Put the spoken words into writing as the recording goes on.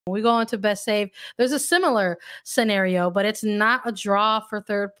When we go into Best Save, there's a similar scenario, but it's not a draw for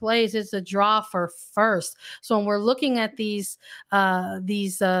third place. It's a draw for first. So when we're looking at these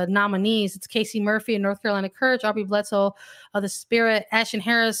nominees, it's Casey Murphy of North Carolina Courage, Aubrey Bledsoe of the Spirit, Ashton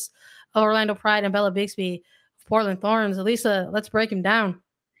Harris of Orlando Pride, and Bella Bixby of Portland Thorns. Elisa, let's break him down.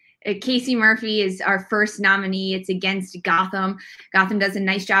 Casey Murphy is our first nominee. It's against Gotham. Gotham does a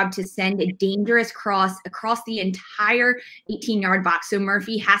nice job to send a dangerous cross across the entire 18-yard box. So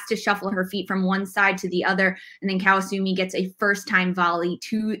Murphy has to shuffle her feet from one side to the other, and then Kawasumi gets a first-time volley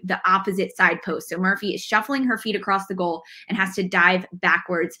to the opposite side post. So Murphy is shuffling her feet across the goal and has to dive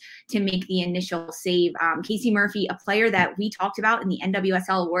backwards to make the initial save. Casey Murphy, a player that we talked about in the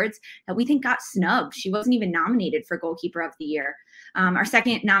NWSL Awards that we think got snubbed. She wasn't even nominated for Goalkeeper of the Year. Our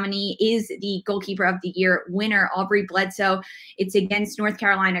second nominee is the Goalkeeper of the Year winner, Aubrey Bledsoe. It's against North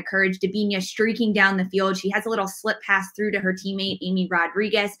Carolina Courage. Debinha streaking down the field. She has a little slip pass through to her teammate, Amy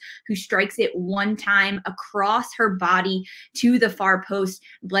Rodriguez, who strikes it one time across her body to the far post.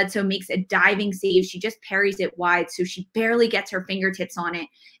 Bledsoe makes a diving save. She just parries it wide, so she barely gets her fingertips on it,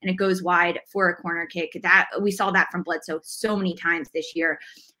 and it goes wide for a corner kick. We saw that from Bledsoe so many times this year.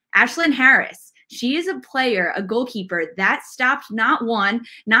 Ashlyn Harris. She is a player, a goalkeeper that stopped not one,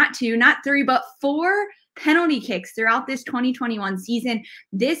 not two, not three, but 4 penalty kicks throughout this 2021 season.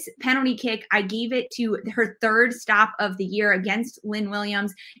 This penalty kick, I gave it to her third stop of the year against Lynn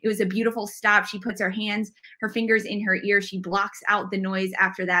Williams. It was a beautiful stop. She puts her fingers in her ear. She blocks out the noise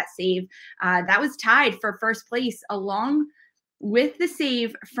after that save. That was tied for first place along with the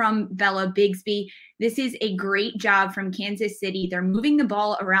save from Bella Bixby. This is a great job from Kansas City. They're moving the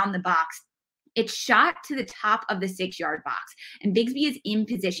ball around the box. It's shot to the top of the 6-yard box, and Bixby is in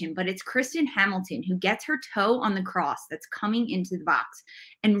position, but it's Kristen Hamilton who gets her toe on the cross that's coming into the box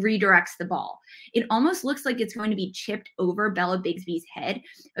and redirects the ball. It almost looks like it's going to be chipped over Bella Bixby's head,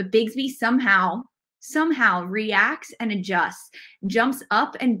 but Bixby somehow reacts and adjusts, jumps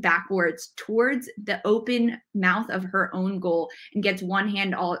up and backwards towards the open mouth of her own goal and gets one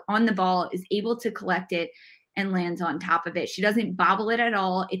hand on the ball, is able to collect it, and lands on top of it. She doesn't bobble it at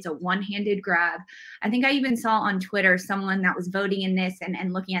all. It's a one-handed grab. I think I even saw on Twitter someone that was voting in this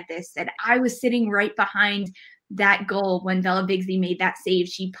and looking at this said, I was sitting right behind that goal when Bella Bixby made that save.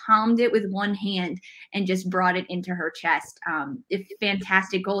 She palmed it with one hand and just brought it into her chest. It's a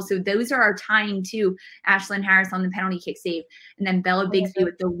fantastic goal. So those are our tying two. Ashlyn Harris on the penalty kick save, and then Bella Bixby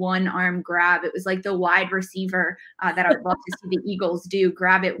with the one-arm grab. It was like the wide receiver that I would love to see the Eagles do,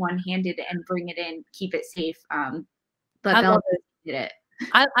 grab it one-handed and bring it in, keep it safe. But Bella did it.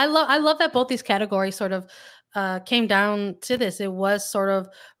 I love that both these categories sort of came down to this. It was sort of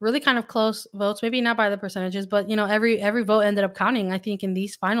really kind of close votes, maybe not by the percentages, but you know, every vote ended up counting, I think, in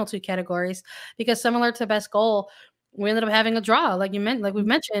these final two categories, because similar to best goal, we ended up having a draw, like we've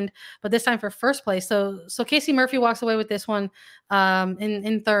mentioned, but this time for first place. So Casey Murphy walks away with this one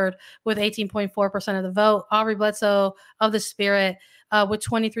in third with 18.4% of the vote. Aubrey Bledsoe of the Spirit with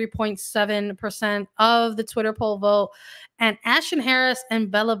 23.7% of the Twitter poll vote, and Ashton Harris and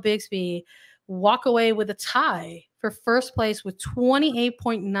Bella Bixby walk away with a tie for first place with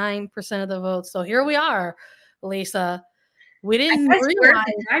 28.9% of the votes. So here we are, Lisa. We didn't realize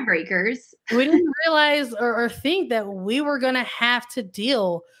tiebreakers. We didn't realize or think that we were going to have to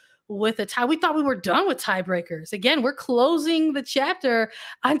deal with a tie. We thought we were done with tiebreakers. Again, we're closing the chapter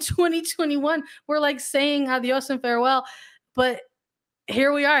on 2021. We're like saying adios and farewell, but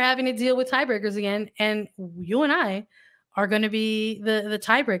here we are having to deal with tiebreakers again. And you and I are going to be the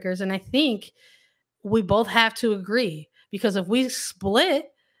tiebreakers. And I think we both have to agree, because if we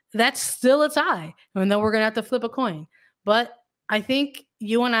split, that's still a tie. And then we're going to have to flip a coin. But I think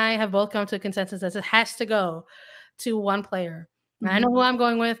you and I have both come to a consensus that it has to go to one player. And I know who I'm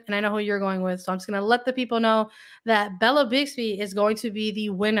going with, and I know who you're going with. So I'm just going to let the people know that Bella Bixby is going to be the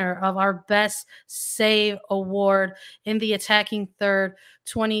winner of our Best Save Award in the Attacking Third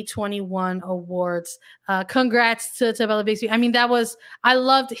 2021 awards. Congrats to Bella Bixby. I mean, I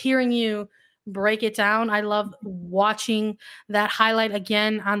loved hearing you break it down. I love watching that highlight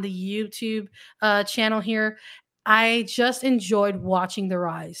again on the YouTube channel here. I just enjoyed watching the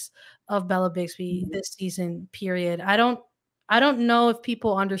rise of Bella Bixby this season, period. I don't know if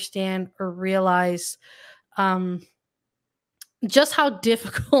people understand or realize just how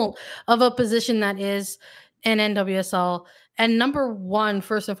difficult of a position that is in NWSL. And number one,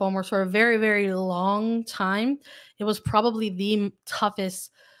 first and foremost, for a very, very long time, it was probably the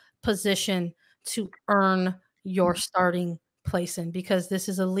toughest position to earn your starting place in, because this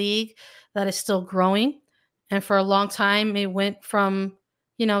is a league that is still growing. And for a long time, it went from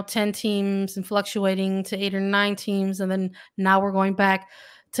 10 teams and fluctuating to 8 or 9 teams. And then now we're going back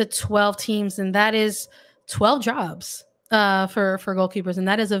to 12 teams, and that is 12 jobs for goalkeepers, and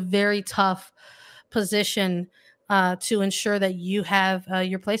that is a very tough position to ensure that you have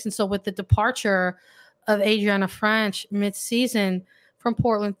your place. And so with the departure of Adriana Franch mid-season from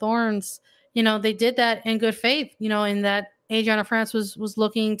Portland Thorns, they did that in good faith, in that Adriana Franch was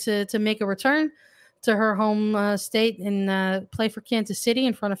looking to make a return to her home state and play for Kansas City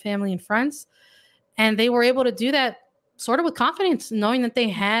in front of family and friends. And they were able to do that sort of with confidence, knowing that they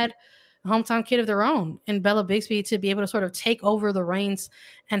had a hometown kid of their own in Bella Bixby to be able to sort of take over the reins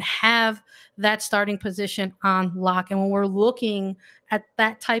and have that starting position on lock. And when we're looking at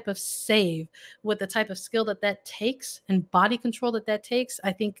that type of save with the type of skill that takes and body control that takes,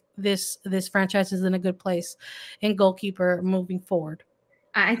 I think this franchise is in a good place in goalkeeper moving forward.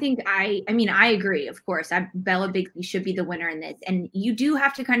 I think I agree. Of course, Bella Bixby should be the winner in this. And you do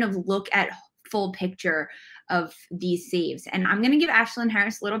have to kind of look at full picture of these saves. And I'm going to give Ashlyn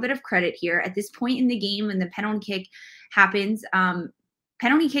Harris a little bit of credit here. At this point in the game, when the penalty kick happens,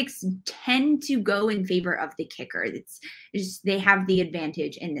 penalty kicks tend to go in favor of the kicker. It's just, they have the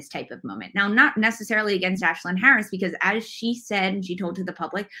advantage in this type of moment. Now, not necessarily against Ashlyn Harris, because as she said, and she told to the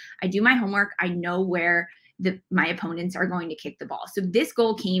public, I do my homework. I know where my opponents are going to kick the ball. So this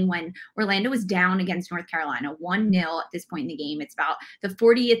goal came when Orlando was down against North Carolina, 1-0 at this point in the game. It's about the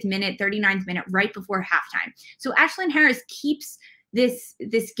 40th minute, 39th minute, right before halftime. So Ashlyn Harris keeps this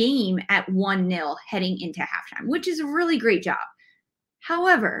game at 1-0 heading into halftime, which is a really great job.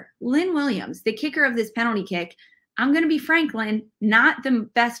 However, Lynn Williams, the kicker of this penalty kick, I'm going to be frank, Lynn, not the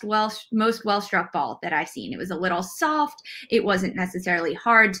most well-struck ball that I've seen. It was a little soft. It wasn't necessarily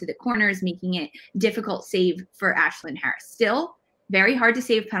hard to the corners, making it difficult save for Ashlyn Harris. Still, very hard to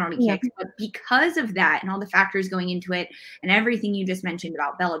save penalty kicks, but because of that and all the factors going into it and everything you just mentioned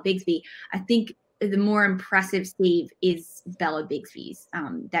about Bella Bixby, I think the more impressive save is Bella Bixby's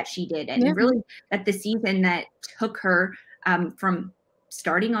that she did. And really that the season that took her from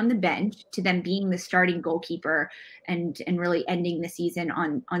starting on the bench to them being the starting goalkeeper and really ending the season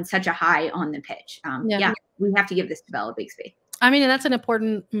on such a high on the pitch. We have to give this to Bella Bixby. I mean, and that's an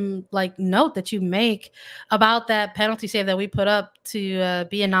important note that you make about that penalty save that we put up to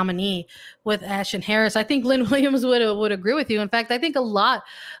be a nominee with Ashlyn Harris. I think Lynn Williams would agree with you. In fact, I think a lot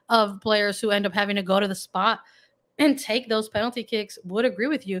of players who end up having to go to the spot and take those penalty kicks would agree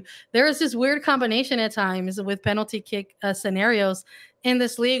with you. There is this weird combination at times with penalty kick scenarios in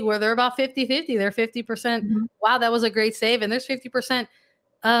this league where they're about 50-50. They're 50%. Wow, that was a great save. And there's 50%.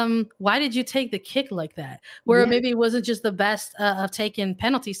 Why did you take the kick like that? Where maybe it wasn't just the best of taking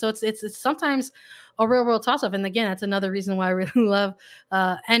penalties. So it's sometimes a real world toss up. And again, that's another reason why I really love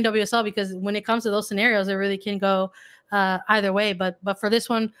NWSL, because when it comes to those scenarios, it really can go either way. But for this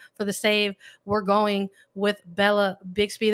one, for the save, we're going with Bella Bixby.